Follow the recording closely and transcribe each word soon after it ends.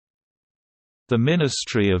The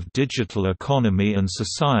Ministry of Digital Economy and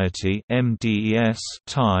Society (MDES)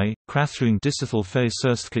 Thai, Krathung Disithilfe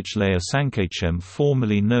Surthkichlaya Sankachem,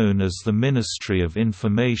 formerly known as the Ministry of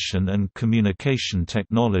Information and Communication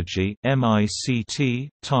Technology (MICT)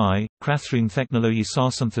 Thai, Krathung Theknologi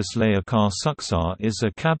Sarsanthis Kar Suksar, is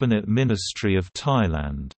a cabinet ministry of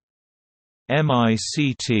Thailand.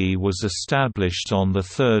 MICT was established on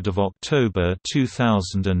 3 October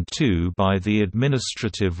 2002 by the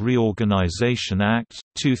Administrative Reorganisation Act,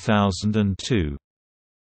 2002.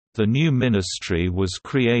 The new ministry was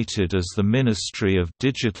created as the Ministry of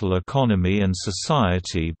Digital Economy and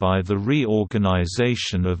Society by the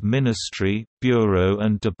Reorganisation of Ministry, Bureau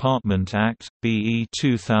and Department Act, BE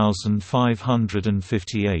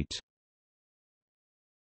 2558.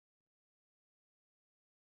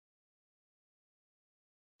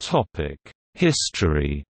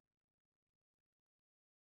 History.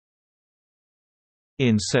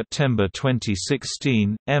 In September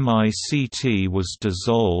 2016, MICT was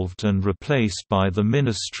dissolved and replaced by the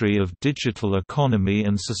Ministry of Digital Economy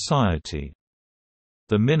and Society.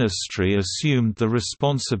 The ministry assumed the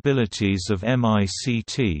responsibilities of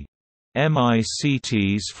MICT.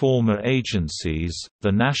 MICT's former agencies,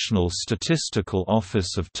 the National Statistical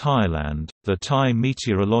Office of Thailand, the Thai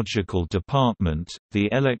Meteorological Department, the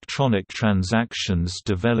Electronic Transactions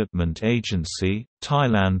Development Agency,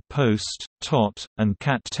 Thailand Post, TOT, and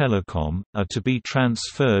CAT Telecom, are to be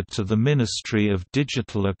transferred to the Ministry of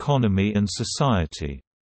Digital Economy and Society.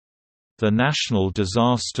 The National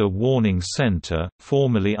Disaster Warning Center,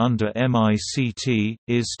 formerly under MICT,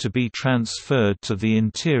 is to be transferred to the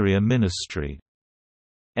Interior Ministry.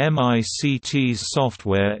 MICT's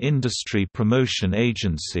Software Industry Promotion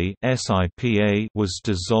Agency (SIPA) was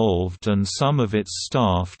dissolved and some of its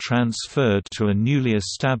staff transferred to a newly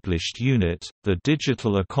established unit, the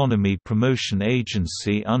Digital Economy Promotion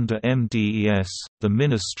Agency under MDES. The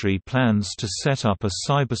ministry plans to set up a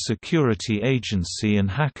cybersecurity agency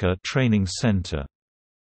and hacker training center.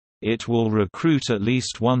 It will recruit at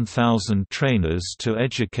least 1,000 trainers to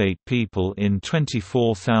educate people in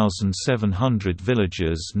 24,700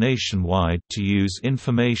 villages nationwide to use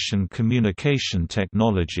information communication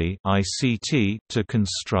technology (ICT) to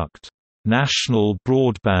construct national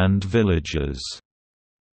broadband villages.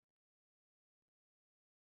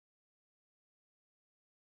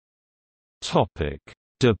 Topic: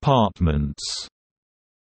 Departments.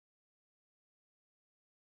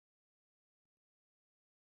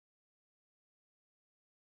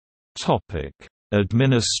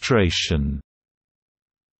 Administration.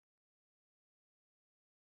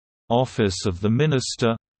 Office of the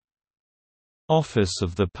Minister, Office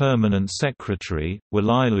of the Permanent Secretary.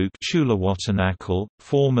 Wilailuk Chulawatanakal,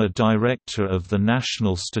 former Director of the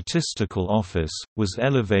National Statistical Office, was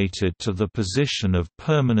elevated to the position of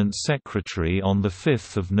Permanent Secretary on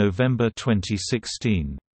 5 November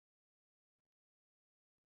 2016.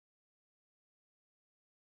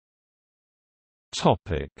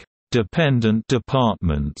 Dependent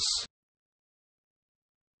departments.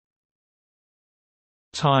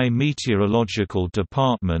 Thai Meteorological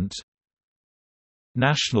Department,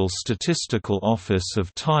 National Statistical Office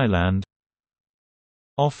of Thailand,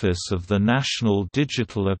 Office of the National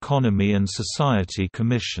Digital Economy and Society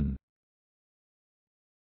Commission.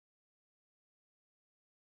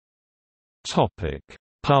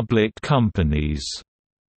 Public companies.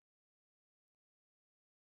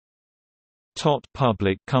 TOT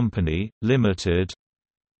Public Company, Limited,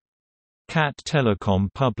 CAT Telecom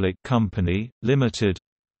Public Company, Limited,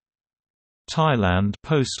 Thailand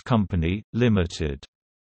Post Company, Limited.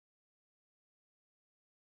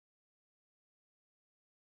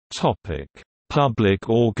 Public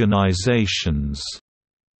organizations.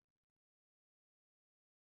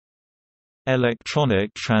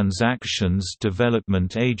 Electronic Transactions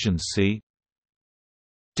Development Agency,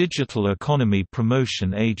 Digital Economy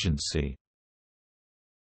Promotion Agency.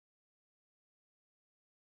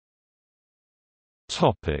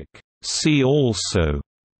 See also: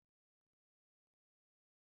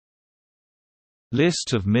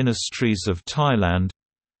 List of ministries of Thailand,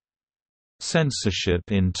 Censorship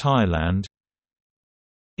in Thailand,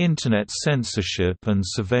 Internet censorship and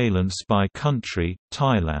surveillance by country,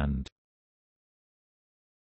 Thailand.